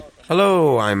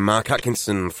Hello, I'm Mark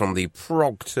Atkinson from the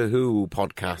Prog to Who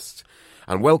podcast,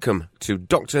 and welcome to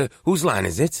Doctor Whose Line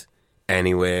Is It?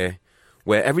 Anyway,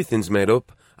 where everything's made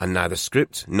up and neither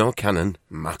script nor canon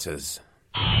matters.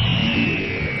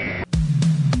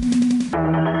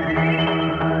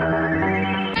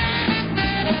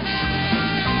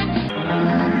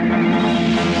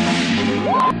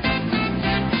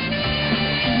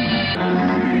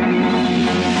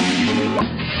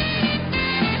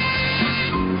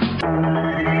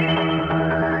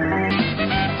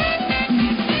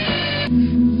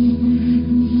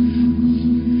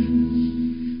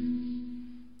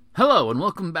 Hello, and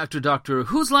welcome back to Doctor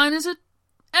Whose Line Is It?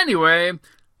 Anyway,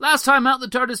 last time out the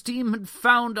TARDIS team had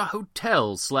found a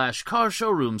hotel/car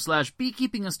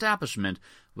showroom/beekeeping establishment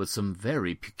with some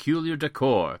very peculiar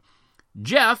decor.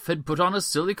 Jeff had put on a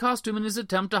silly costume in his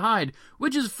attempt to hide,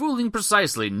 which is fooling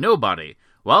precisely nobody,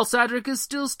 while Cedric is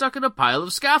still stuck in a pile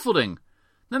of scaffolding.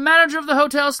 The manager of the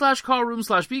hotel/car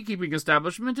room/beekeeping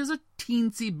establishment is a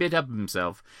teensy bit up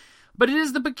himself, but it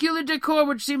is the peculiar decor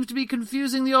which seems to be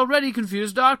confusing the already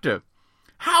confused Doctor.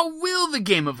 How will the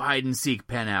game of hide-and-seek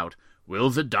pan out? Will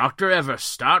the Doctor ever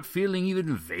start feeling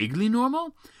even vaguely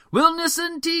normal? Will Nyssa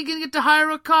and Tegan get to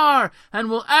hire a car? And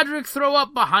will Adric throw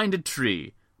up behind a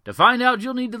tree? To find out,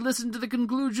 you'll need to listen to the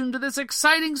conclusion to this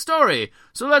exciting story.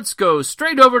 So let's go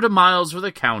straight over to Miles for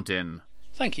the count-in.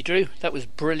 Thank you, Drew. That was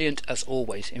brilliant as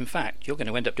always. In fact, you're going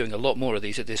to end up doing a lot more of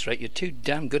these at this rate. You're too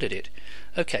damn good at it.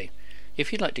 Okay.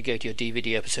 If you'd like to go to your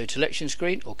DVD episode selection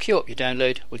screen or queue up your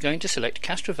download, we're going to select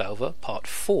Castrovalva Part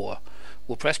 4.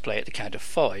 We'll press play at the count of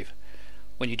 5.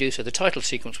 When you do so, the title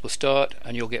sequence will start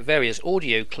and you'll get various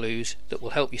audio clues that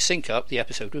will help you sync up the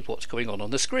episode with what's going on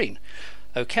the screen.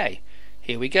 Okay,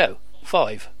 here we go.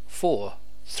 5, 4,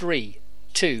 3,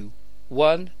 2,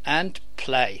 1, and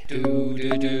play.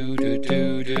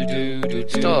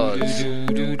 Stars.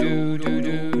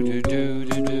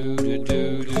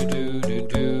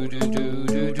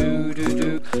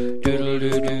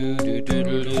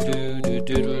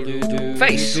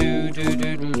 Face.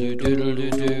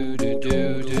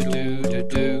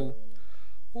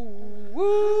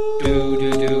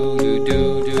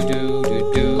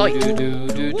 Light.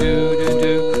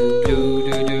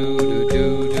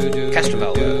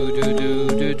 Castrovalva.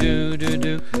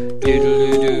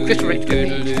 Crystal Rick.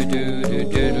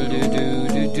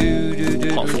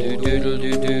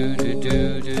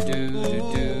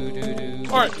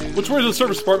 Alright, which way to the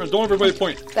service department? Don't everybody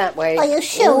point. That way. Are you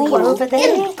sure you're over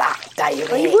there? In that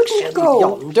direction. You wouldn't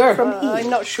go yonder. from here. I'm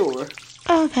not sure.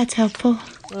 Oh, that's helpful.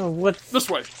 Oh, what? This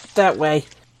way. That way.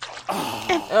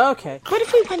 Okay. What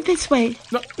if we went this way?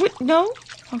 No. Wait, no?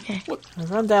 Okay. What? I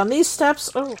run down these steps.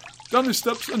 Oh. Down these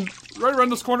steps and right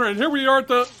around this corner, and here we are at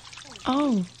the...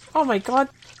 Oh. Oh my god.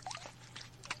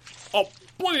 Oh,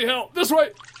 bloody hell. This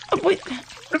way. Oh, wait.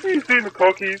 Have you seen the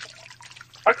car keys?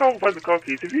 I can't find the car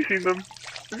keys. Have you seen them?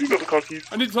 Have you got the car keys?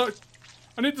 I need to talk.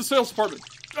 I need the sales department.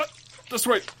 This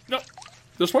way. No.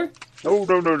 This way? No,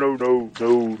 that's not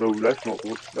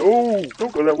good. No,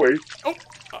 don't go that way. Oh,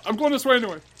 I'm going this way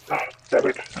anyway. Damn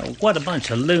it. Oh, what a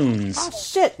bunch of loons. Oh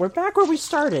shit, we're back where we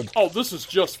started. Oh, this is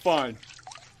just fine.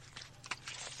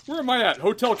 Where am I at?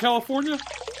 Hotel California?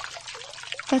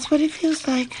 That's what it feels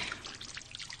like.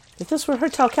 If this were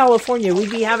Hotel California,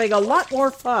 we'd be having a lot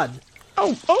more fun.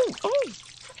 Oh.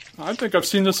 I think I've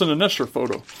seen this in a Nestor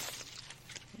photo.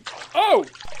 Oh!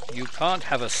 You can't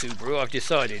have a Subaru, I've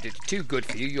decided. It's too good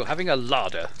for you. You're having a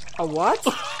Lada. A what?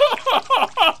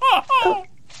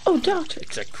 Oh, Doctor.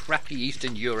 It's a crappy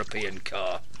Eastern European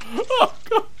car. Oh,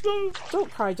 God, no.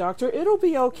 Don't cry, Doctor. It'll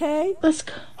be okay. Let's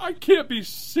go. I can't be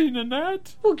seen in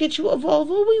that. We'll get you a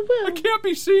Volvo, we will. I can't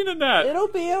be seen in that. It'll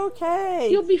be okay.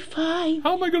 You'll be fine.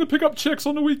 How am I going to pick up chicks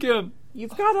on the weekend?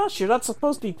 You've got us. You're not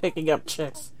supposed to be picking up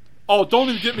chicks. Oh, don't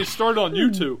even get me started on you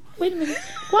two. Wait a minute.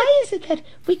 Why is it that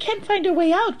we can't find our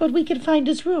way out, but we can find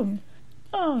his room?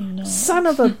 Oh, no. Son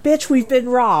of a bitch, we've been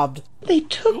robbed. They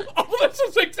took... Oh, this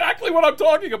is exactly what I'm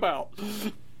talking about.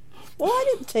 Well, I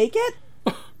didn't take it.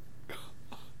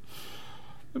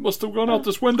 It must have gone out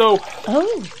this window.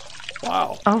 Oh.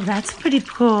 Wow. Oh, that's pretty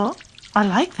cool. I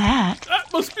like that.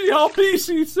 That must be how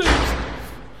PC sings.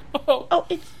 Oh,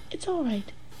 it's all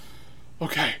right.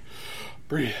 Okay.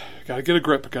 Breathe. Gotta get a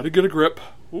grip.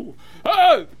 Ooh.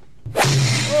 Ah!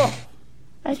 Oh.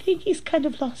 I think he's kind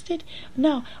of lost it.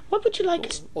 Now, what would you like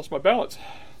us... Lost my balance.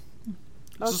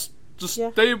 Just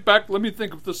stay back. Let me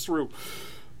think of this through.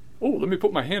 Oh, let me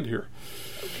put my hand here.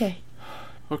 Okay.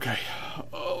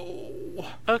 Oh.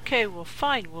 Okay, well,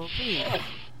 fine, we'll leave.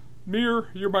 Mir,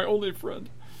 you're my only friend.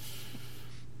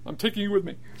 I'm taking you with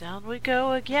me. Down we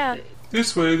go again.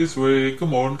 This way.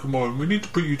 Come on. We need to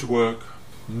put you to work.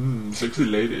 Sexy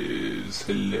ladies.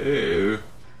 Hello.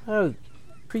 Oh,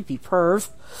 creepy perv.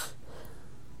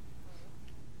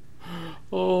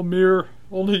 Oh, Mir,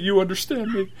 only you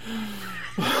understand me.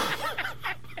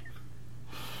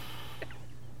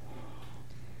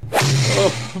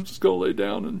 I'm just gonna lay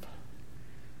down and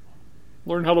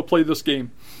learn how to play this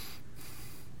game.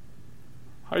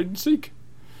 Hide and seek.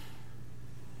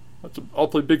 I'll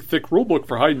play big, thick rulebook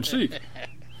for hide and seek.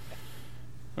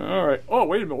 Alright. Oh,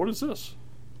 wait a minute. What is this?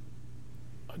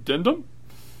 Addendum?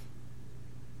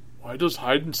 Why does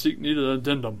hide and seek need an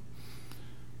addendum?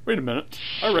 Wait a minute.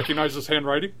 I recognize this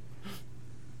handwriting.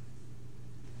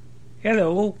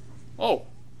 Hello. Oh.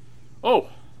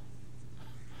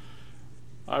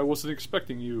 I wasn't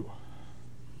expecting you.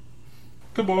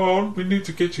 Come on, we need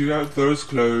to get you out of those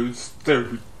clothes. They're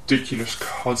ridiculous.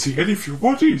 Can't see any of your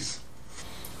bodies.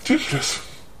 Ridiculous.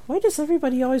 Why does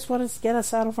everybody always want to get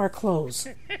us out of our clothes?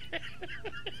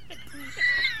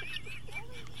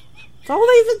 That's all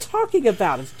they've been talking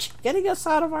about is getting us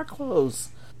out of our clothes.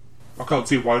 I can't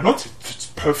see why not. It's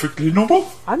perfectly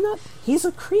normal. I'm not. He's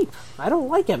a creep. I don't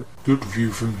like him. Good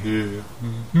view from here.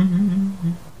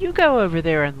 You go over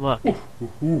there and look.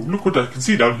 Look what I can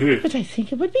see down here. But I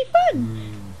think it would be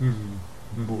fun.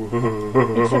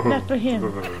 Except not for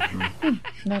him.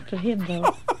 Not for him,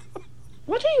 though.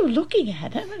 What are you looking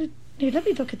at? Here, let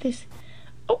me look at this.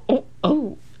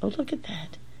 Oh, look at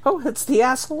that. Oh, it's the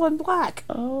asshole in black.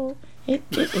 Oh, it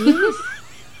is.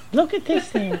 Look at this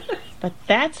there. But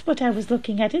that's what I was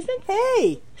looking at, isn't it?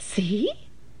 Hey! See?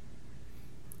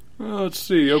 Let's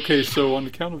see. Okay, so on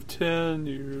the count of 10,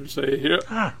 you say here.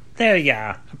 Ah, there you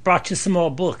are. I brought you some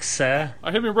more books, sir.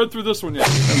 I haven't read through this one yet.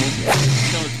 On the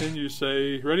count of 10, you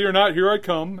say, ready or not, here I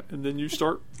come, and then you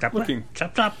start looking.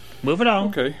 Chop. Move it on.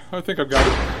 Okay, I think I've got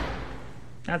it.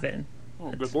 Now then.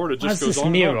 Oh, good Lord, it just What's goes this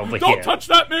on. mirror and on. over Don't here? touch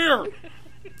that mirror!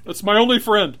 That's my only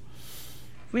friend.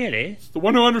 Really? It's the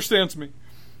one who understands me.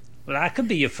 Well, I could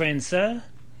be your friend, sir.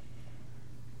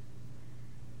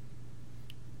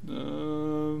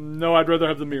 No, I'd rather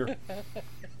have the mirror.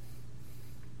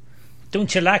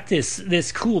 Don't you like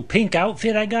this cool pink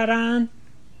outfit I got on?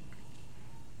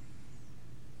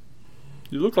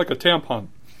 You look like a tampon.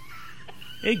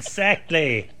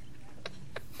 Exactly.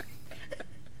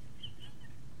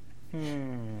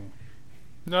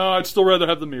 No, I'd still rather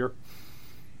have the mirror.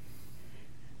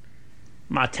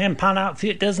 My tampon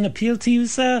outfit doesn't appeal to you,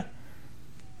 sir?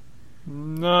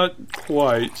 Not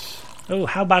quite. Oh,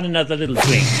 how about another little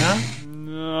drink, huh?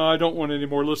 No, I don't want any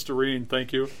more Listerine,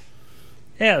 thank you.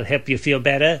 That'll help you feel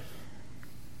better.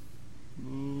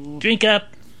 Drink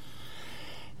up.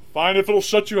 Fine if it'll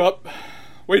shut you up.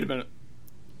 Wait a minute.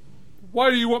 Why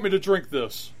do you want me to drink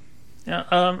this?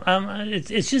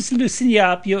 It's just to loosen you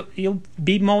up. You'll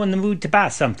be more in the mood to buy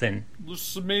something.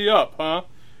 Loosen me up, huh?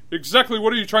 Exactly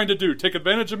what are you trying to do? Take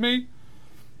advantage of me?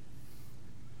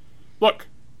 Look.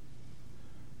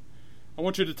 I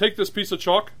want you to take this piece of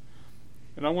chalk,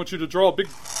 and I want you to draw a big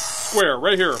square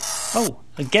right here. Oh,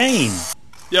 a game.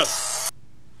 Yes.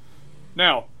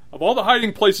 Now, of all the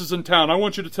hiding places in town, I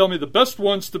want you to tell me the best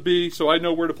ones to be so I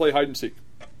know where to play hide and seek.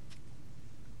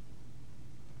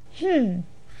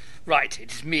 Right,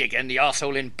 it is me again, the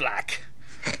arsehole in black.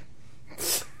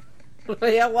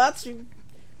 Yeah, well,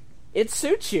 it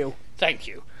suits you. Thank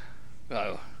you.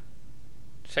 Oh,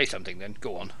 say something then.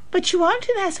 Go on. But you aren't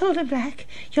an asshole in black.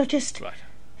 You're just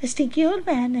a stinky old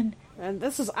man, and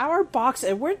this is our box,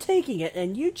 and we're taking it,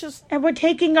 and you just... And we're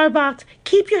taking our box.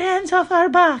 Keep your hands off our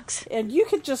box. And you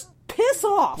can just piss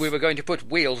off. We were going to put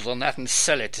wheels on that and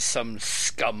sell it to some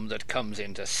scum that comes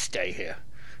in to stay here.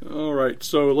 All right,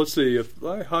 so let's see. If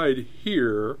I hide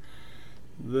here,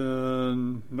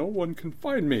 then no one can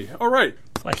find me. All right.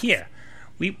 Well, here.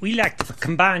 We like to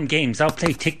combine games. I'll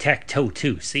play tic-tac-toe,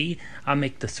 too, see? I'll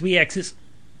make the 3 X's,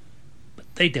 but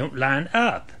they don't line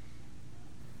up.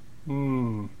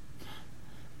 No,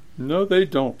 they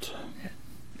don't.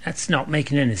 That's not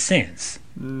making any sense.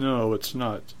 No, it's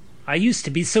not. I used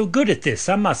to be so good at this.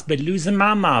 I must be losing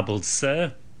my marbles,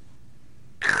 sir.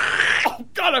 Oh,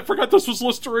 God, I forgot this was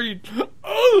Listerine.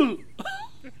 Oh,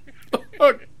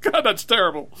 oh God, that's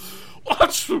terrible.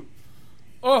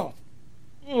 Oh.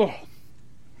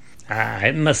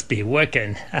 It must be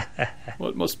working. Well,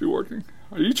 it must be working.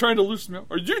 Are you trying to loosen me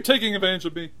up? Are you taking advantage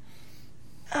of me?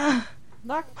 Why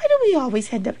do we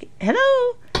always end up...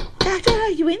 Hello? Doctor, are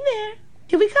you in there?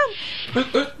 Here we come.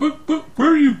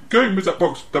 Where are you going with that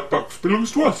box? That box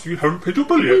belongs to us. You haven't paid your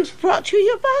bill yet. We brought you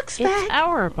your box back. It's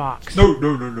our box. No.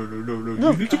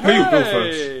 You need to pay your bill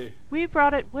first. We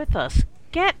brought it with us.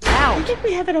 Get out. I think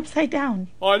we have it upside down.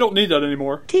 Oh, I don't need that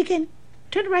anymore. Tegan,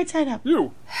 turn it right side up.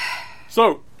 You.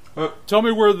 So, tell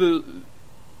me where the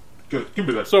Give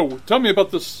me that. So, tell me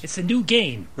about this. It's a new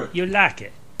game. You'll like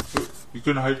it. You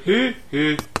can hide here,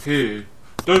 here, here.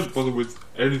 Don't bother with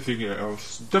anything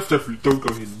else. Definitely don't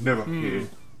go here. Never here.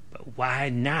 But why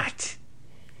not?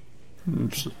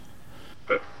 Because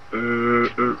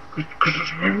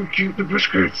that's where we keep the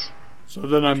biscuits. So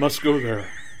then I must go there.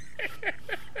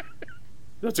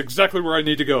 That's exactly where I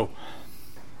need to go.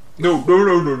 No.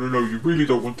 You really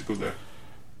don't want to go there.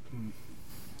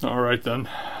 All right, then.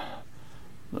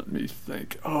 Let me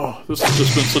think. Oh, this has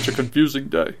just been such a confusing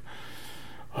day.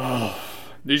 Oh,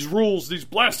 these rules, these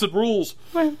blasted rules.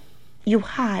 Well, you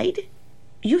hide,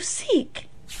 you seek.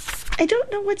 I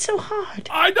don't know what's so hard.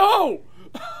 I know!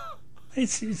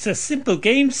 It's a simple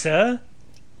game, sir.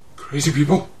 Crazy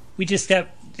people.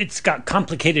 It's got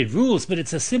complicated rules, but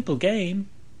it's a simple game.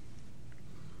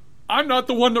 I'm not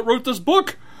the one that wrote this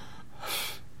book.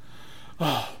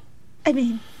 I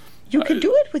mean, you could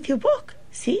do it with your book.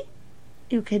 See?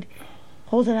 You could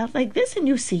hold it out like this and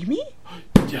you see me.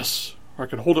 Yes, I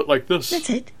can hold it like this. That's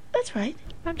it. That's right.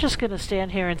 I'm just going to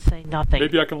stand here and say nothing.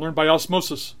 Maybe I can learn by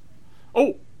osmosis.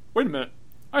 Oh, wait a minute.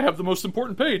 I have the most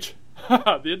important page.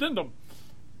 The addendum.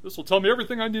 This will tell me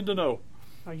everything I need to know.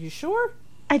 Are you sure?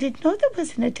 I didn't know there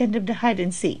was an addendum to hide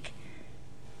and seek.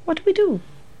 What do we do?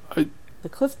 The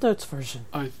Cliff Notes version.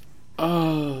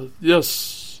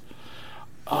 Yes.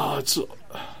 It's...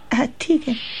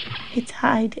 Tegan, it's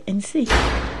hide and seek.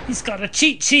 He's got a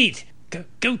cheat sheet.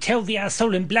 Go tell the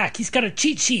asshole in black he's got a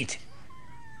cheat sheet.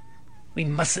 We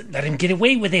mustn't let him get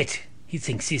away with it. He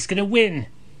thinks he's going to win.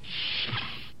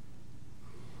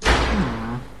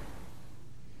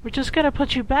 We're just going to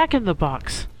put you back in the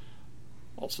box.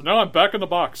 Well, so now I'm back in the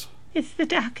box. It's the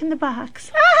duck in the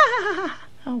box. Ah!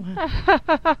 Oh,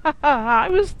 well. I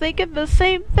was thinking the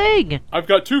same thing. I've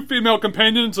got 2 female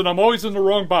companions and I'm always in the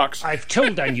wrong box. I've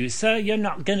told on you, sir. You're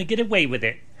not going to get away with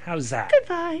it. How's that?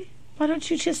 Goodbye. Why don't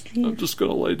you just leave? I'm just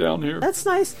going to lay down here. That's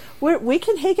nice. We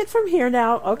can take it from here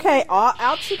now. Okay,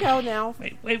 out you go now.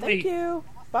 Wait. Thank you.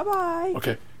 Bye-bye.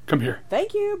 Okay, come here.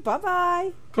 Thank you.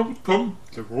 Bye-bye. Come.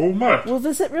 They're all mad. We'll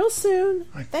visit real soon.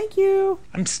 Thank you.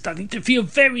 I'm starting to feel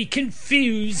very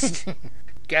confused.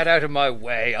 Get out of my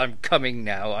way. I'm coming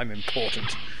now. I'm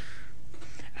important.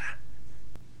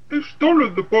 They've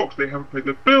stolen the box. They haven't paid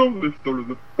the bill. They've stolen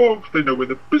the box. They know where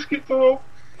the biscuits are.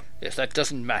 Yes, that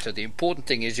doesn't matter. The important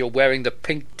thing is you're wearing the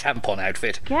pink tampon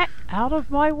outfit. Get out of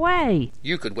my way.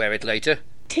 You could wear it later.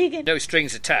 Tegan. No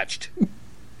strings attached.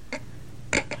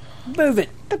 Move it.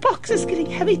 The box is getting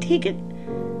heavy, Tegan.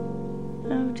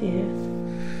 Oh, dear.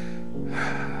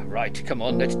 Right, come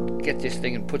on. Let's get this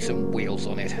thing and put some wheels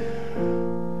on it.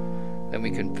 Then we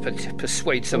can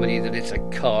persuade somebody that it's a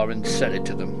car and sell it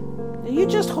to them. Now you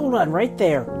just hold on right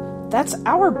there. That's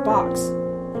our box.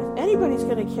 And if anybody's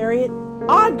going to carry it,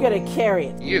 I'm going to carry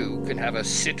it. You can have a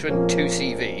Citroen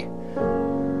 2CV.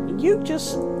 You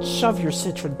just shove your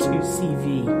Citroen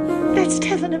 2CV. That's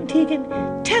telling him, Tegan.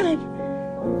 Tell him.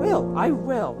 I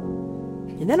will.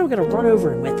 And then I'm going to run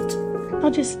over him with it.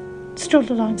 I'll just stroll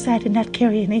alongside and not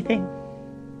carry anything.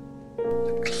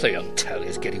 The clientele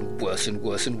is getting worse and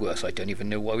worse and worse. I don't even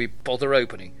know why we bother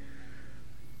opening.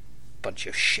 Bunch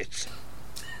of shits.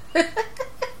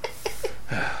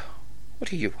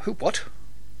 What are you? What?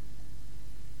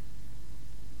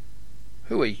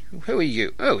 Who are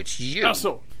you? Oh, it's you.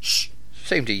 Asshole. Shh.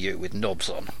 Same to you with knobs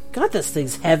on. God, this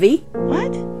thing's heavy.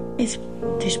 What?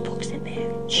 There's books in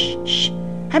there. Shh.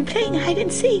 I'm playing hide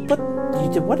and seek. But you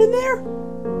did what in there?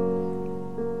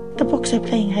 The books are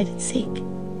playing hide and seek.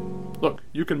 Look,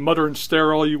 you can mutter and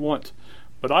stare all you want,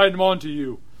 but I'm on to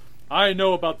you. I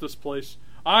know about this place.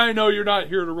 I know you're not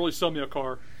here to really sell me a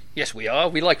car. Yes, we are.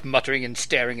 We like muttering and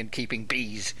staring and keeping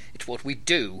bees. It's what we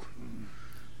do.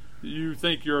 You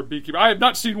think you're a beekeeper. I have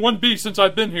not seen one bee since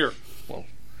I've been here. Well,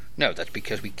 no, that's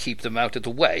because we keep them out of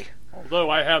the way. Although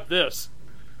I have this.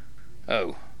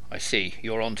 Oh, I see.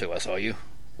 You're on to us, are you?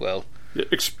 Well, Yeah,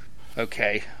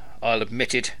 okay, I'll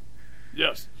admit it.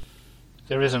 yes.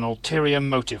 There is an ulterior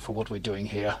motive for what we're doing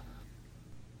here.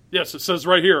 Yes, it says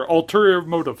right here, ulterior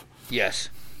motive. Yes,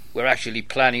 we're actually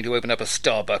planning to open up a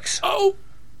Starbucks. Oh!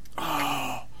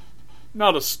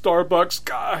 Not a Starbucks.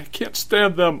 God, I can't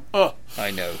stand them.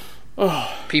 I know.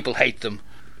 People hate them.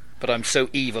 But I'm so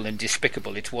evil and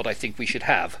despicable, it's what I think we should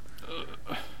have.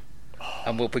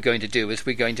 And what we're going to do is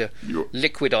we're going to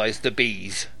liquidize the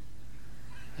bees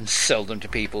and sell them to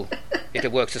people. It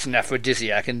works as an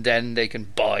aphrodisiac, and then they can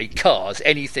buy cars,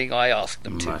 anything I ask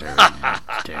them to. Muttering,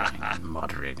 staring, and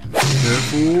muttering.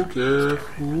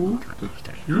 Careful.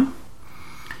 You?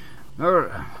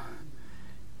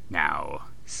 Now,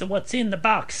 So what's in the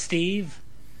box, Steve?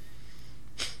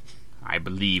 I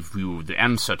believe the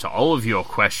answer to all of your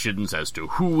questions as to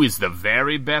who is the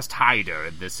very best hider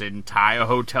in this entire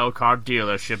hotel car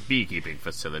dealership beekeeping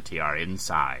facility are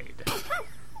inside.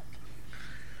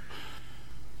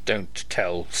 Don't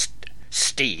tell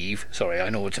Steve. Sorry, I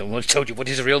know I told you what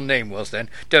his real name was then.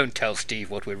 Don't tell Steve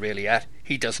what we're really at.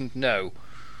 He doesn't know.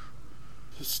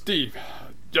 Steve.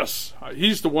 Yes,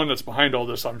 he's the one that's behind all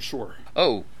this, I'm sure.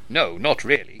 Oh, no, not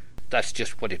really. That's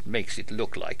just what it makes it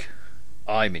look like.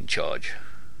 I'm in charge.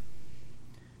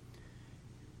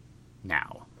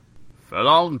 Now, for a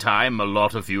long time, a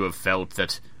lot of you have felt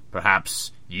that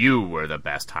perhaps you were the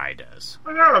best hiders.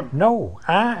 I am. No,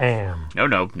 I am. No,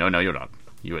 you're not.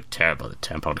 You are terrible. The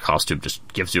tampon costume just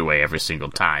gives you away every single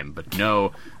time. But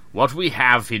no, what we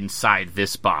have inside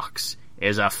this box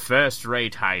is a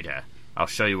first-rate hider. I'll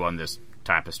show you on this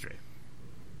tapestry.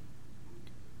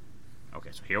 Okay,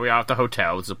 so here we are at the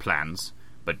hotel with the plans.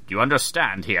 But you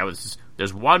understand here,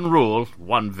 there's one rule,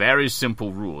 one very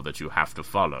simple rule that you have to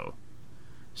follow.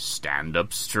 Stand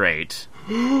up straight.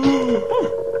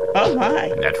 Oh, my.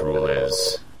 And that rule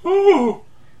is... Oh,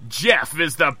 Jeff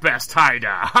is the best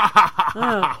hider!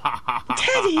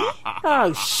 Daddy!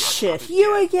 Oh, shit.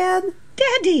 You again?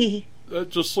 Daddy! That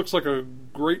just looks like a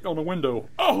grate on a window.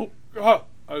 Oh, God.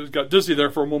 I just got dizzy there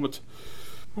for a moment.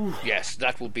 Yes,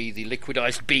 that will be the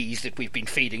liquidized bees that we've been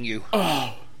feeding you.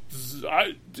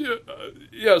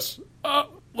 Yes.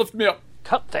 Lift me up.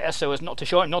 Cut there so as not to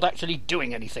show I'm not actually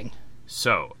doing anything.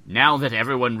 So, now that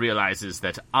everyone realizes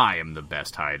that I am the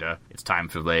best hider, it's time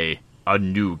to play a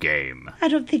new game. I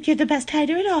don't think you're the best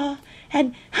hider at all.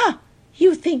 And,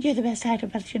 you think you're the best hider,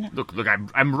 but you're not. Look,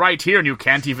 I'm right here and you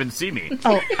can't even see me.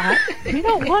 Oh, We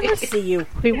don't want to see you.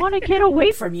 We want to get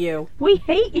away from you. We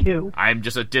hate you. I'm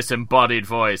just a disembodied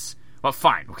voice. Well,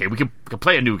 fine. Okay, we can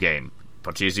play a new game.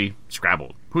 Pachisi,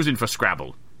 Scrabble. Who's in for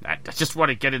Scrabble? I just want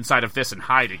to get inside of this and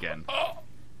hide again.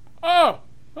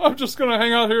 I'm just gonna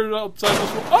hang out here outside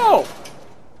this room. Oh!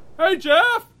 Hey,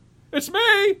 Jeff! It's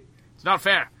me! It's not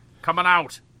fair. Come on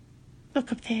out.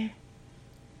 look up there.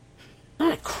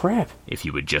 Ah, crap. If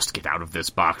you would just get out of this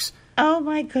box. Oh,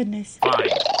 my goodness. Fine.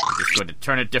 I'm just going to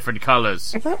turn it different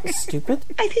colors. Well, that was stupid.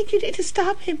 I think you need to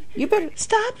stop him. You better...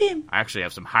 Stop him. I actually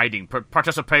have some hiding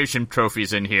participation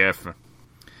trophies in here.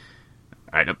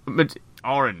 Alright, but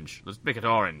orange. Let's make it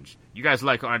orange. You guys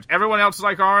like orange. Everyone else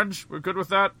like orange? We're good with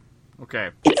that? Okay.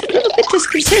 It's a little bit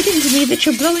disconcerting to me that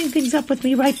you're blowing things up with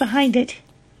me right behind it.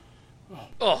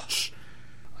 Oh,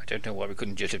 I don't know why we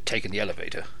couldn't just have taken the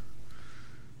elevator.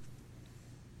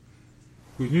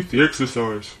 we need the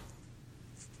exercise.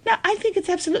 No, I think it's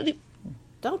absolutely...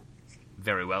 Don't...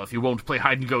 Very well, if you won't play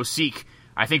hide-and-go-seek,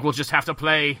 I think we'll just have to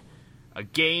play a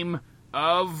game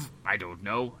of... I don't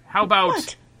know. How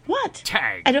about... What?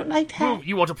 Tag. I don't like tag.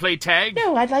 You want to play tag?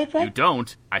 No, I'd like... You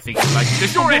don't? I think you like...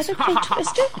 There's your I'd rather play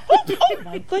Twister. Oh,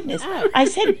 my goodness. I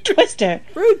said Twister.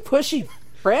 Rude, pushy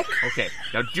prick. Okay,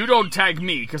 now you don't tag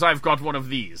me, because I've got one of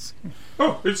these.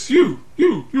 Oh, it's you.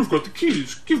 You've got the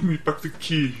keys. Give me back the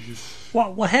keys.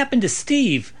 What happened to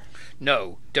Steve?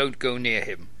 No, don't go near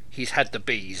him. He's had the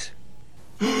bees.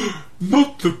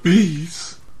 Not the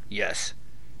bees. Yes,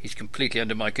 he's completely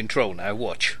under my control now.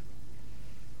 Watch.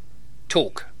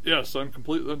 Talk. Yes, I'm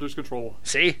completely under his control.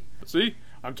 See? See?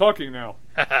 I'm talking now.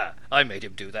 Haha, I made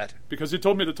him do that. Because he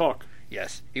told me to talk.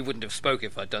 Yes, he wouldn't have spoke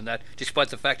if I'd done that, despite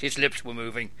the fact his lips were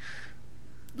moving.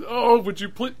 Oh, would you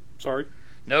please... Sorry.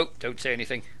 No, don't say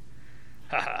anything.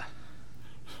 Haha.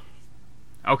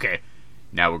 Okay,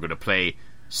 now we're going to play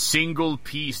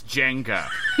single-piece Jenga.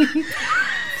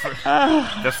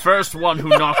 The first one who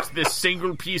knocks this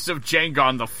single piece of Jenga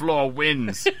on the floor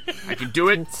wins. I can do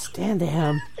it. Stand to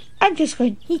him. I'm just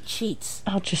going... He cheats.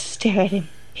 I'll just stare at him.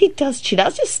 He does cheat.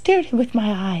 I'll just stare at him with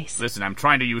my eyes. Listen, I'm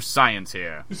trying to use science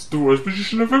here. It's the worst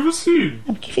position I've ever seen.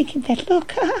 I'm giving him that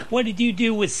look. What did you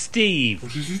do with Steve?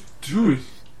 What is he doing?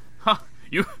 Huh,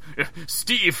 you...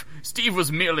 Steve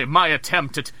was merely my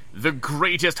attempt at the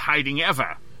greatest hiding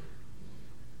ever.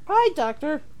 Hi,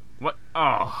 Doctor. What?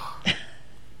 Oh.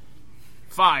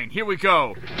 Fine, here we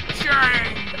go.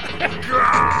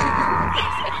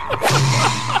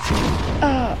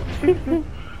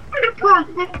 It broke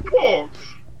the box.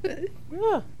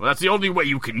 Well, that's the only way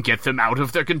you can get them out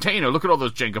of their container. Look at all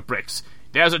those Jenga bricks.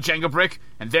 There's a Jenga brick,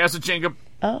 and there's a Jenga...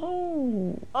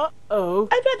 Oh. Uh-oh.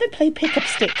 I'd rather play pick-up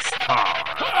sticks.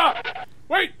 Ah!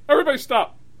 Wait! Everybody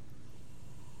stop!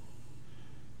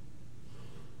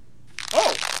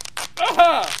 Oh!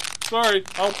 Aha! Sorry,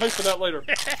 I'll pay for that later.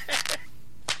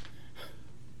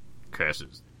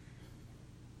 Curses.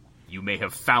 You may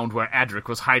have found where Adric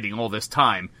was hiding all this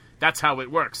time. That's how it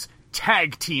works.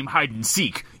 tag team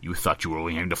hide-and-seek. You thought you were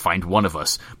only going to find one of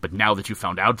us, but now that you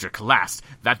found Aldrich last,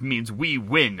 that means we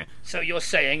win. So you're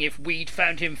saying if we'd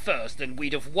found him first, then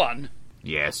we'd have won?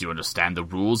 Yes, you understand the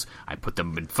rules. I put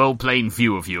them in full plain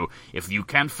view of you. If you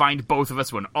can't find both of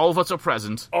us when all of us are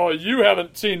present... Oh, you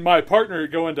haven't seen my partner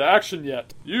go into action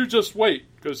yet. You just wait,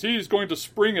 because he's going to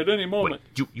spring at any moment.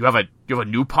 Wait, you have a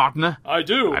new partner? I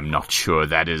do. I'm not sure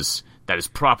that is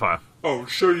proper. I'll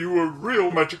show you a real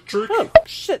magic trick. Oh,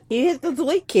 shit. He hit the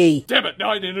delete key. Damn it,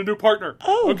 now I need a new partner.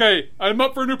 Oh. Okay, I'm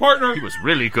up for a new partner. He was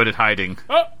really good at hiding.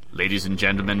 Oh. Ladies and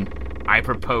gentlemen, I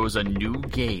propose a new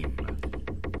game.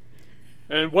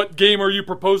 And what game are you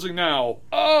proposing now?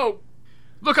 Oh!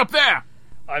 Look up there!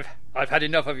 I've had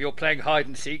enough of your playing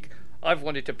hide-and-seek. I've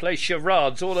wanted to play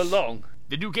charades all along.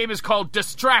 The new game is called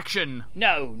Distraction.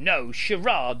 No,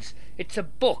 charades. It's a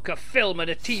book, a film, and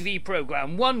a TV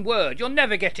program. One word. You'll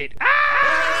never get it.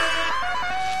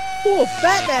 Cool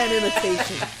Batman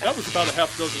imitation. That was about a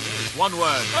half dozen words. One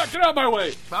word. Get out of my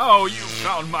way. Oh, you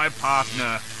found my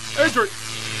partner. Adric.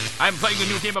 I'm playing the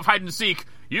new game of hide-and-seek.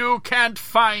 You can't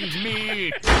find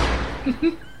me.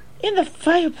 In the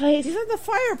fireplace. He's in the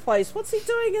fireplace. What's he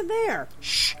doing in there?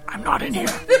 Shh, I'm not in here.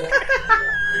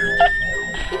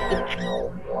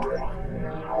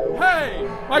 Hey,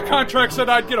 my contract said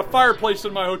I'd get a fireplace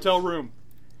in my hotel room.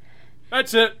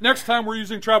 That's it. Next time we're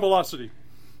using Travelocity.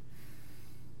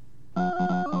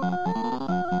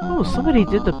 Oh, somebody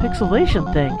did the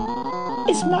pixelation thing.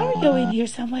 Is Mario in here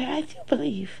somewhere? I do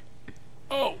believe.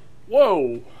 Oh,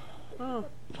 whoa. Oh.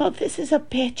 Well, this is a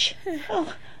bitch.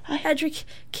 Oh, Adric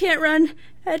can't run.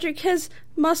 Adric has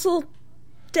muscle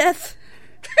death.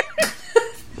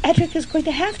 Adric is going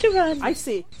to have to run. I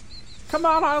see. Come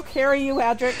on, I'll carry you,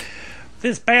 Adric.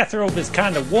 This bathrobe is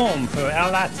kind of warm for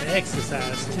our lot to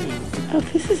exercise, too. Oh,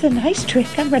 this is a nice trick.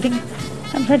 I'm running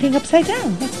upside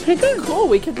down. That's pretty good. Cool,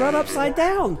 we can run upside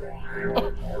down.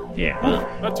 Yeah.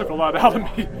 That took a lot out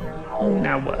of me.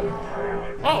 Now what?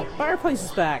 Oh, fireplace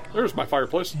is back. There's my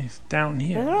fireplace. It's down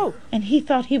here. Hello. And he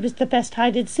thought he was the best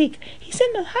hide-and-seek. He's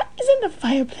in the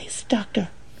fireplace, Doctor.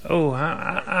 Oh,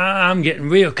 I'm getting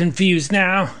real confused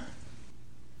now.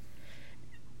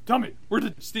 Tell me, where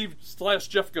did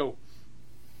Steve/Jeff go?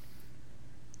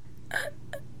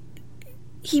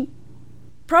 He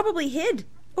probably hid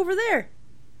over there.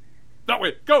 That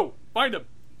way. Go. Find him.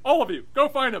 All of you. Go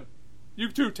find him. You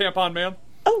too, Tampon Man.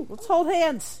 Oh, let's hold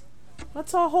hands.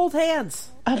 Let's all hold hands.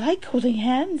 I like holding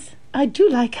hands. I do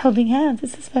like holding hands.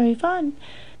 This is very fun.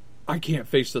 I can't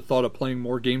face the thought of playing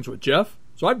more games with Jeff,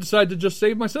 so I've decided to just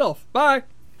save myself. Bye.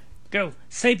 Go.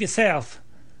 Save yourself.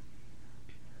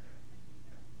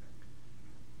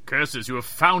 Curses, you have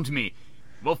found me.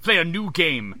 We'll play a new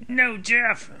game. No,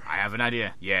 Jeff. I have an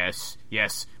idea. Yes,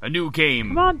 a new game.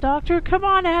 Come on, Doctor. Come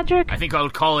on, Adric. I think I'll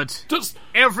call it... Just...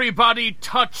 Everybody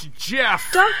touch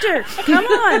Jeff. Doctor, come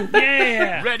on.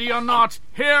 Yeah. Ready or not,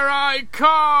 here I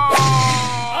come.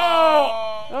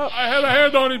 Oh, I had a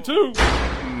hand on him, too.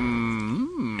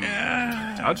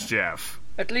 Touch Jeff.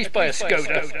 At least by a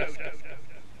Skoda.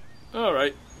 All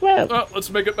right. Well, let's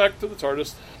make it back to the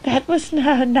TARDIS. That was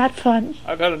not fun.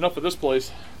 I've had enough of this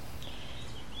place.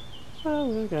 Well,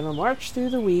 we're gonna march through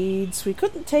the weeds. We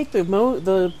couldn't take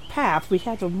the path. We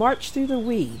had to march through the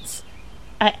weeds.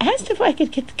 I asked if I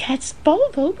could get the cat's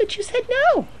Volvo, but you said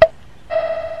no.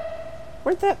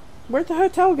 Where'd the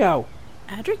hotel go?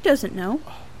 Adric doesn't know.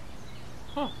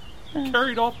 Huh.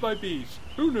 Carried off by bees.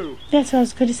 Who knew? That's what I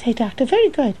was going to say, Doctor. Very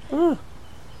good.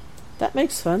 That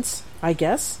makes sense, I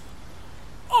guess.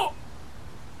 Oh!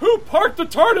 Who parked the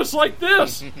TARDIS like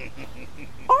this?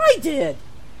 I did!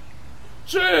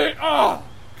 Gee! Ah!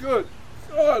 Good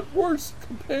God, worst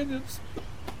companions.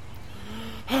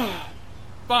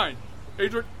 Fine.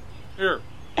 Adric, here.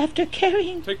 After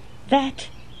carrying that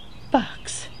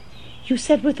box, you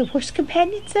said we're the worst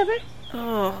companions ever?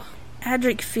 Oh,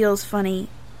 Adric feels funny.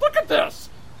 Look at this!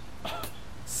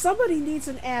 Somebody needs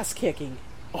an ass kicking.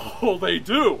 Oh, they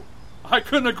do. I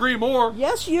couldn't agree more.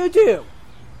 Yes, you do.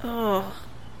 Oh.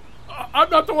 I'm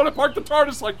not the one who parked the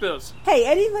TARDIS like this. Hey,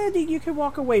 any landing you can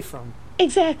walk away from.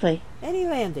 Exactly. Any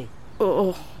landing.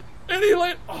 Oh. Any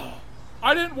land... Oh.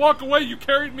 I didn't walk away. You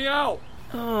carried me out.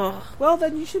 Oh. Well,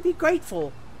 then you should be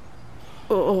grateful.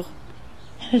 Oh.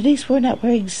 And at least we're not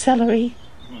wearing celery.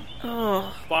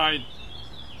 Oh. Fine.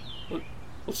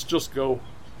 Let's just go.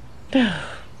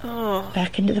 Oh.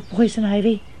 Back into the poison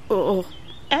ivy. Oh.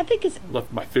 I think it's...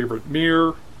 Left my favorite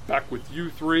mirror. Back with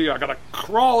you three. I gotta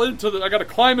climb into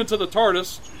the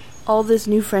TARDIS. All this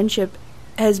new friendship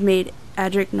has made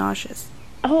Adric nauseous.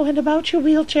 Oh, and about your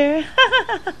wheelchair.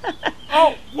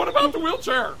 Oh, what about the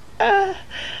wheelchair?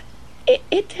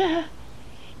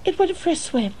 It went for a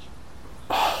swim.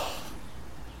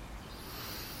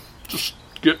 Just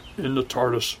get in the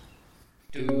TARDIS.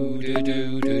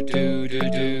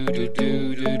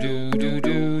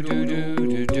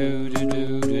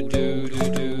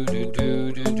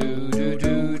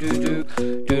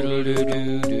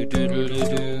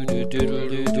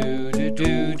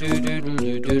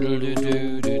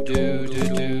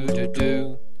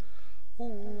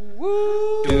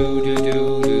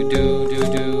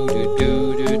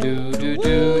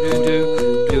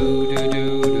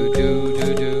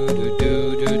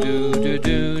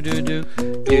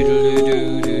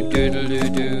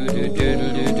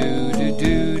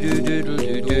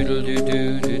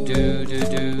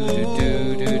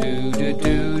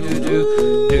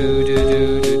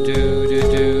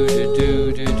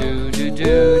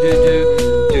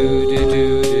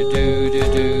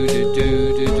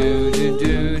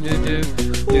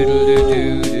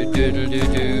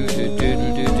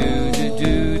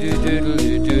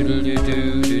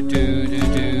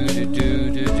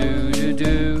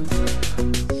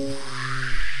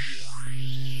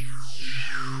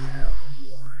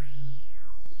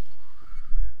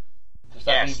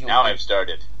 Yes, now I've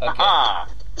started. Okay. Aha!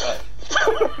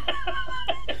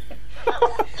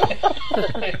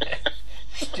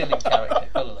 Still in character.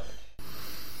 I love it.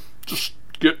 Just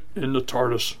get in the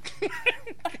TARDIS.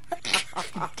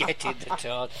 Get in the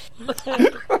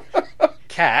TARDIS.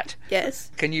 Kat?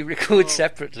 Yes? Can you record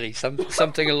separately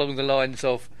something along the lines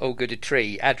of, oh, good a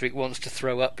tree, Adric wants to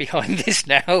throw up behind this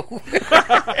now?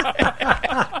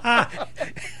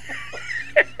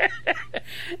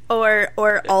 Or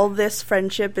all this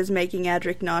friendship is making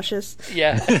Adric nauseous.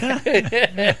 Yeah.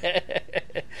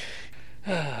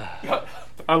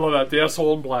 I love that. The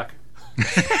asshole in black.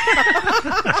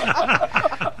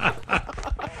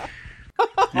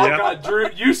 Oh God, Drew!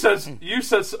 You said,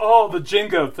 oh, the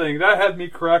Jenga thing that had me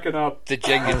cracking up. The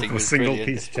Jenga thing was single brilliant.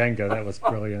 piece Jenga, that was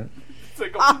brilliant.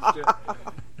 Single piece Jenga.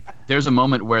 There's a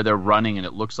moment where they're running, and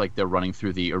it looks like they're running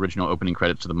through the original opening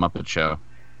credits of The Muppet Show.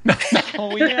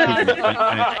 Oh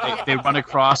yeah. They run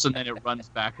across, and then it runs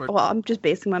backward. Well, I'm just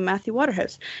basing on Matthew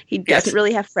Waterhouse. He doesn't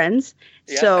really have friends,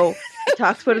 so he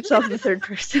talks about himself in the third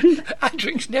person.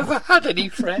 Adric's never had any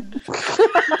friends.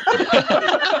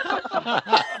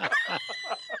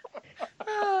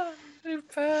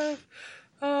 Superb.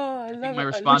 Oh, I love My it.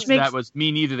 response to that was,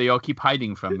 me neither. They all keep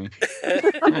hiding from me.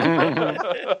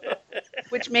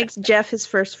 Which makes Jeff his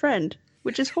first friend,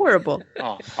 which is horrible.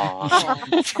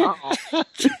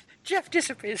 Jeff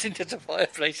disappears into the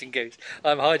fireplace and goes,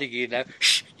 I'm hiding here now.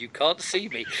 Shh, you can't see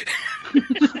me.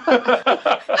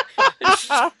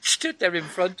 Stood there in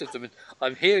front of them and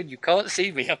I'm here and you can't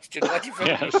see me. I'm stood right in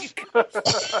front of you.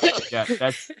 Yeah,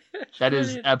 that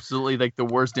is absolutely like the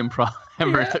worst improv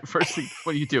ever. Yeah. First thing,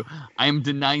 what do? I am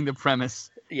denying the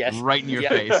premise right in your Yeah,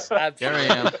 face. absolutely. There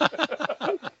I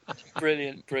am.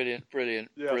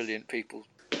 Brilliant people.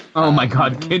 Oh my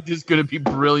God, Kent is going to be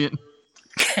brilliant.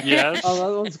 Yes. Oh,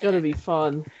 that one's going to be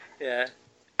fun. Yeah.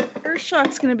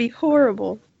 Earthshock's going to be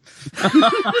horrible.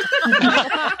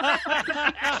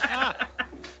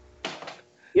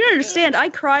 You don't understand. I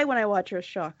cry when I watch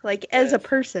Earthshock. Like, as a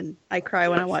person, I cry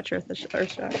when I watch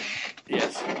Earthshock.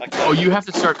 Yes. Oh, you have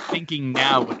to start thinking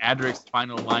now what Adric's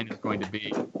final line is going to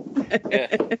be. Yeah.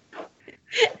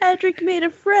 Adric made a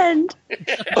friend.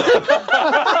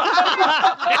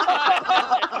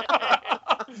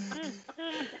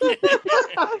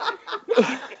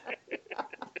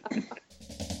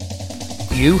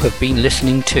 You have been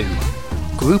listening to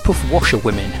Group of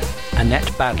Washerwomen,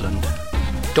 Annette Badland,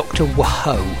 Dr.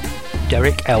 Waho,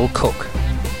 Derek L. Cook,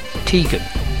 Tegan,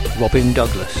 Robin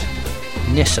Douglas,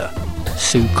 Nissa,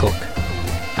 Sue Cook,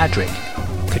 Adric,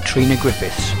 Katrina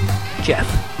Griffiths, Jeff,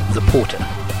 the Porter,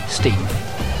 Steve,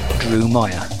 Drew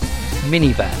Meyer,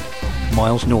 Minivan,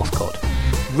 Miles Northcott,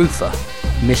 Rufa,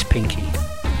 Miss Pinky,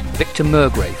 Victor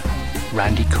Murgrave,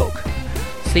 Randy Cook.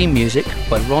 Theme music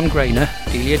by Ron Grainer,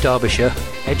 Delia Derbyshire,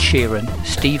 Ed Sheeran,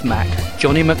 Steve Mack,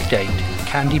 Johnny McDade,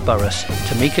 Candy Burris,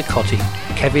 Tamika Cotty,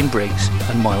 Kevin Briggs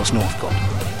and Miles Northcott.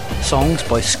 Songs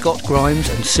by Scott Grimes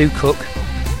and Sue Cook,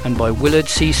 and by Willard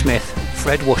C. Smith,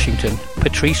 Fred Washington,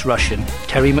 Patrice Rushen,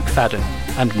 Terry McFadden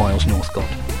and Miles Northcott.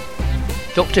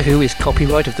 Doctor Who is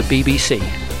copyright of the BBC,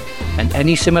 and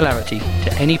any similarity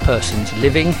to any persons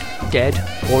living, dead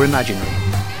or imaginary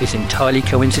is entirely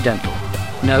coincidental.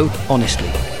 No, honestly,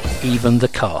 even the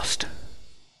cast.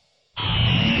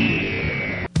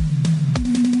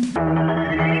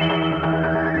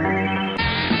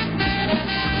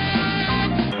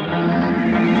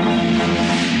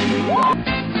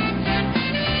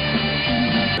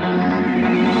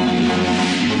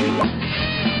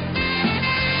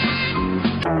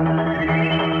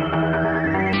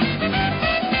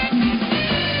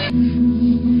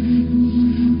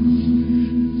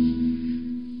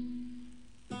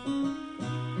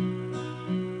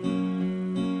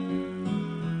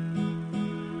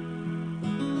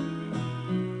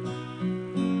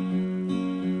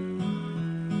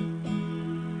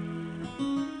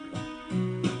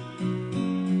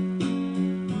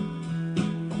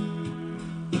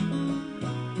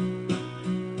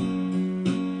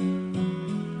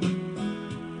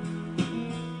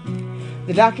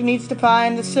 The doctor needs to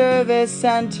find the service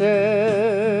center.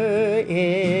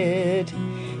 It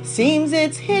seems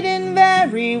it's hidden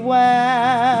very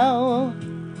well.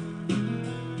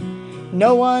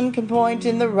 No one can point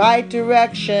in the right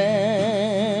direction.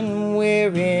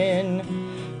 We're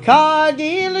in car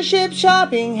dealership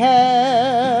shopping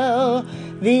hell.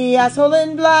 The asshole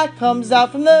in black comes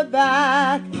out from the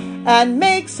back and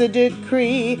makes a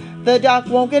decree. The doc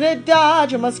won't get a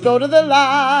Dodge and must go to the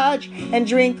lodge and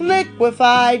drink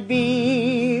liquefied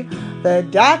beer. The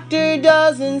doctor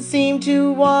doesn't seem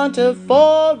to want a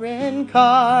foreign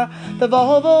car. The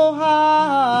Volvo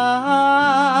hides.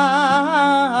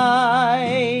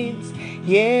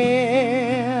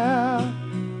 Yeah.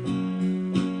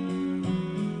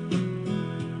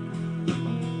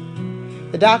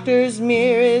 The doctor's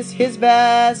mirror is his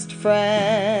best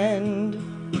friend.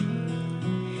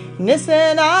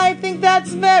 Listen, I think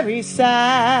that's very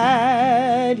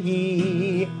sad.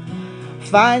 He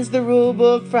finds the rule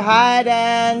book for hide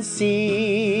and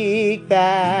seek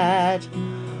that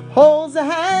holds a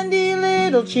handy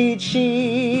little cheat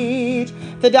sheet.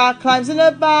 The doc climbs in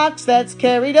a box that's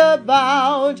carried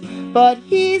about, but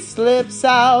he slips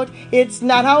out. It's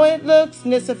not how it looks.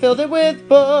 Nissa filled it with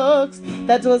books.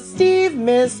 That's what Steve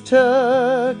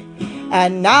mistook.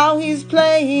 And now he's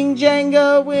playing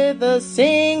Jenga with a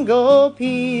single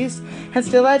piece, and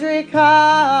still Edric hides.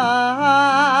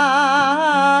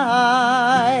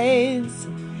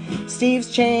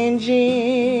 Steve's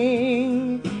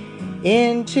changing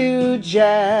into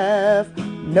Jeff.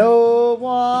 No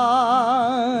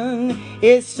one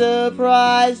is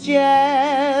surprised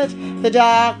yet. The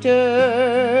doctor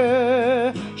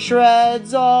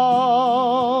shreds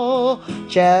all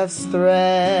Jeff's threads.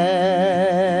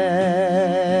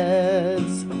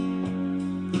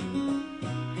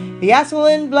 The asshole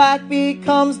in black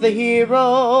becomes the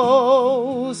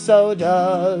hero. So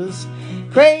does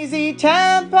Crazy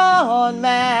Tampon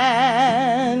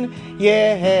Man.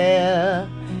 Yeah,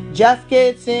 Jeff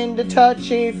gets into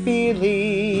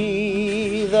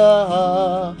touchy-feely.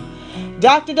 The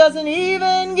doctor doesn't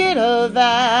even get a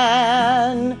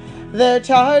van. The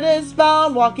TARDIS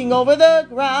bound, walking over the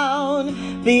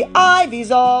ground. The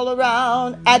ivy's all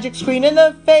around. Adric screen in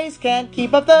the face, can't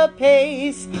keep up the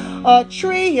pace. A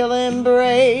tree he'll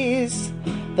embrace.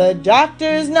 The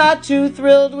doctor's not too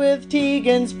thrilled with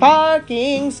Tegan's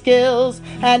parking skills,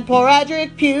 and poor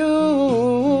Adric pukes.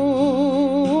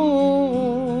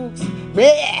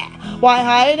 Blech! Why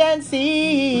hide and seek?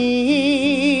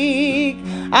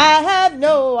 I have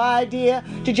no idea.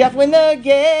 Did Jeff win the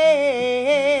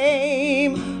game?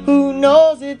 Who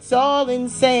knows, it's all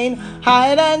insane.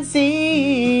 Hide and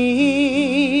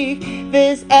seek.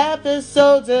 This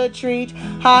episode's a treat.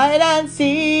 Hide and seek.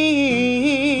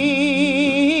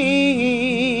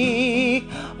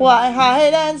 Why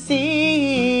hide and seek?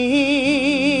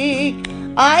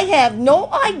 I have no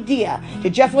idea.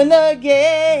 Did Jeff win the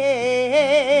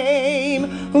game?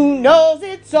 Who knows,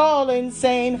 it's all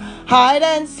insane. Hide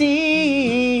and seek.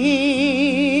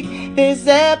 This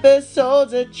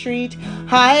episode's a treat.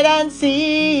 Hide and seek.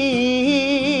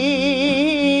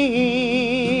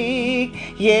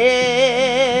 Yeah.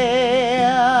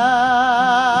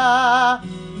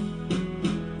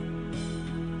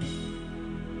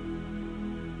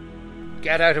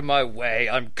 Get out of my way.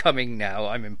 I'm coming now.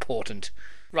 I'm important.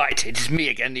 Right, it's me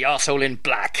again, the arsehole in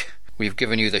black. We've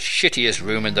given you the shittiest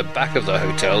room in the back of the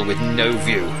hotel with no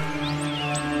view.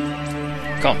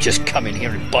 Can't just come in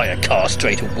here and buy a car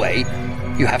straight away.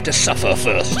 You have to suffer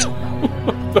first.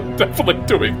 They're definitely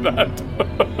doing that.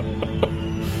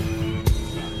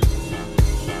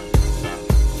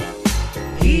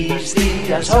 He's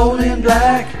the asshole in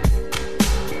black.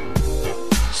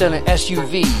 Selling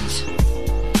SUVs.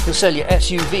 He'll sell you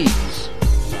SUVs.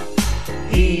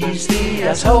 He's the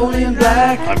asshole in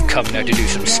black. I've come now to do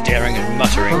some staring and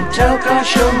muttering. Hotel car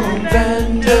showroom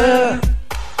vendor.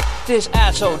 This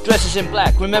asshole dresses in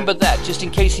black, remember that, just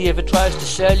in case he ever tries to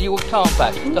sell you a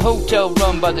compact. The hotel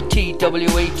run by the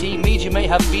TWAT means you may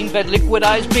have bean-fed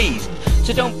liquidized bees.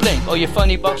 So don't blink or your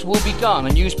funny bucks will be gone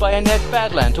and used by a Ned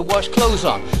Badland to wash clothes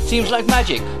on. Seems like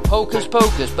magic, hocus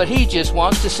pocus, but he just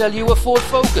wants to sell you a Ford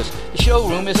Focus. The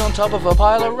showroom is on top of a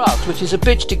pile of rocks, which is a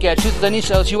bitch to get to, then he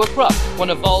sells you a crop.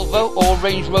 Want a Volvo or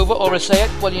Range Rover or a Seat?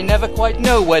 Well, you never quite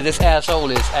know where this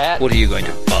asshole is at. What are you going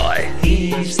to buy?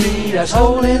 He's the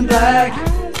asshole in black.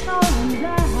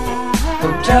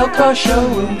 Hotel car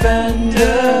showroom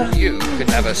vendor. You could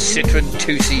have a Citroen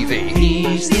 2CV.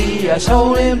 He's the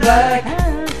asshole in black.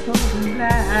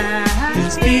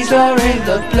 His bees are in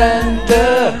the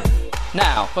blender.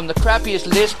 Now, from the crappiest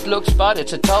list look spot,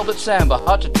 it's a Talbot Samba,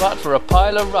 hot to trot for a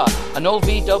pile of rot. An old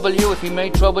VW if he may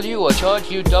trouble you or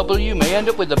charge you double, you may end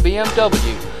up with a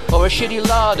BMW or a shitty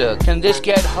Lada. Can this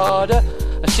get harder?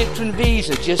 A Citroen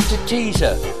Visa just a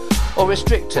teaser, or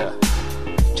restrictor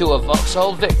to a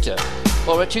Vauxhall Victor,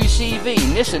 or a 2CV.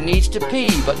 Nissan needs to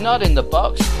pee, but not in the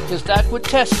box, cause that would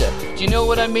test her. Do you know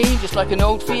what I mean? Just like an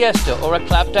old Fiesta or a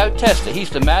clapped out Tesla. He's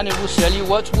the man who will sell you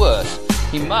what's worse.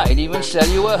 He might even sell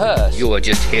you a hearse. You are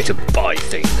just here to buy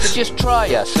things. So just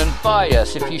try us and buy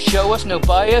us. If you show us no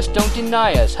bias, don't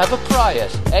deny us. Have a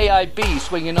Prius. AIB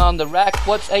swinging on the rack.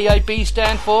 What's AIB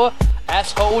stand for?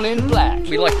 Asshole in black.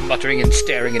 We like muttering and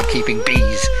staring and keeping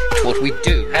bees. It's what we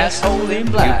do. Asshole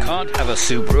in black. You can't have a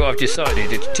Subaru. I've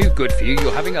decided it's too good for you.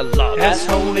 You're having a Lada.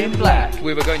 Asshole in black.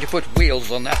 We were going to put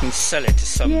wheels on that and sell it to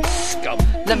some scum.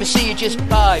 Let me see you just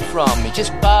buy from me.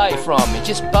 Just buy from me.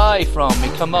 Just buy from me.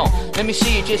 Come on. Let me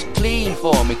see you just clean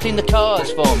for me. Clean the cars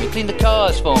for me. Clean the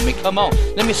cars for me. Come on.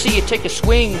 Let me see you take a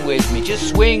swing with me. Just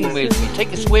swing with me.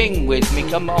 Take a swing with me.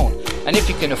 Come on. And if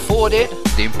you can afford it,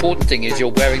 the important thing is you're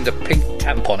wearing the pink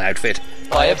tampon outfit.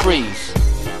 Buy a Breeze.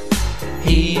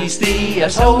 He's the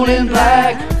asshole in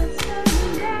black,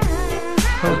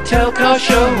 hotel car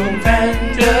showroom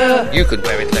vendor. You could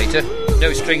wear it later.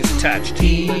 No strings attached.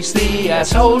 He's the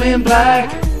asshole in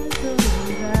black.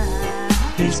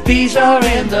 His bees are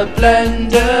in the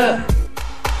blender.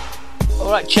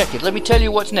 Alright, check it. Let me tell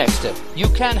you what's next up. You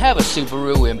can have a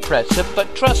Subaru Impreza,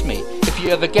 but trust me, if you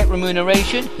ever get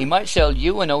remuneration, he might sell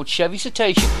you an old Chevy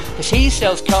Citation, because he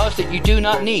sells cars that you do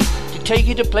not need, to take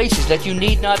you to places that you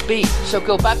need not be. So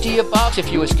go back to your box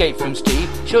if you escape from Steve.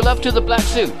 Show love to the black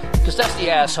suit, because that's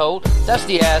the asshole. That's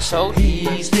the asshole.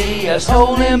 He's the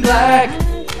asshole in black,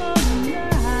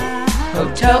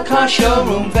 hotel car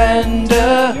showroom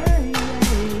vendor.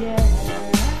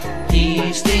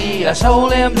 He's the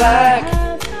asshole in black.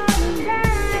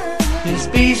 His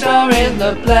bees are in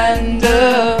the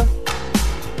blender.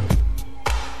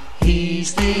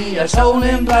 He's the asshole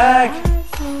in black,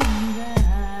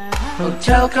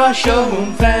 hotel car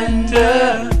showroom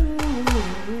vendor.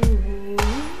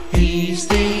 He's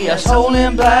the asshole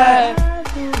in black.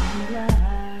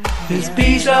 His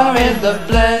bees are in the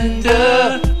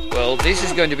blender. Well, this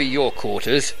is going to be your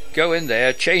quarters. Go in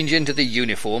there, change into the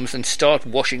uniforms and start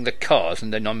washing the cars,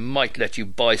 and then I might let you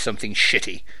buy something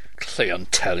shitty.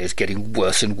 Clientele is getting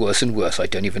worse and worse and worse. I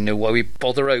don't even know why we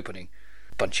bother opening.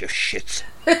 Bunch of shits.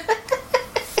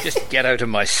 Just get out of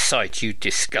my sight, you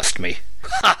disgust me.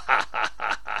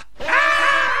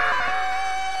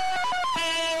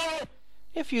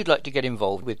 If you'd like to get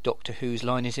involved with Doctor Who's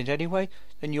Line Is It Anyway,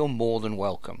 then you're more than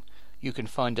welcome. You can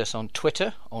find us on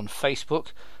Twitter, on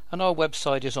Facebook, and our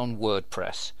website is on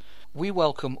WordPress. We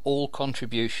welcome all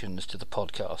contributions to the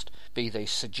podcast, be they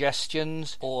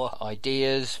suggestions or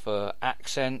ideas for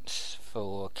accents,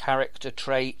 for character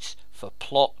traits, for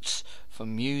plots, for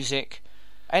music.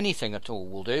 Anything at all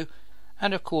will do.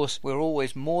 And of course, we're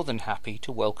always more than happy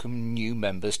to welcome new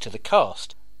members to the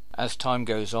cast. As time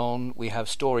goes on, we have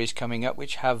stories coming up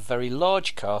which have very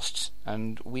large casts,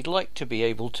 and we'd like to be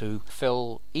able to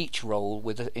fill each role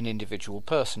with an individual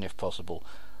person if possible.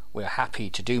 We're happy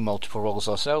to do multiple roles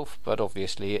ourselves, but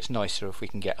obviously it's nicer if we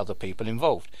can get other people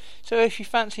involved. So if you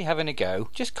fancy having a go,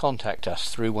 just contact us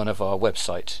through one of our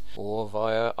websites, or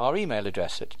via our email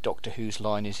address at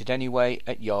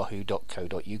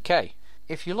doctorwhoslineisitanyway@yahoo.co.uk.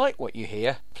 If you like what you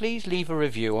hear, please leave a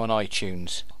review on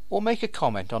iTunes, or make a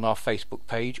comment on our Facebook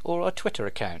page or our Twitter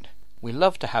account. We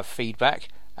love to have feedback,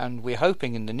 and we're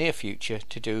hoping in the near future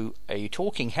to do a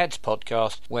Talking Heads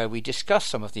podcast where we discuss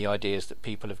some of the ideas that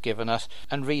people have given us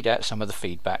and read out some of the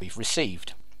feedback we've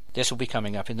received. This will be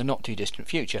coming up in the not too distant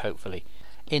future, hopefully.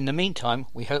 In the meantime,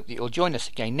 we hope that you'll join us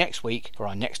again next week for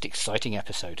our next exciting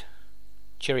episode.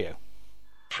 Cheerio.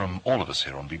 From all of us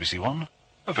here on BBC One,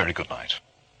 a very good night.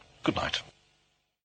 Good night.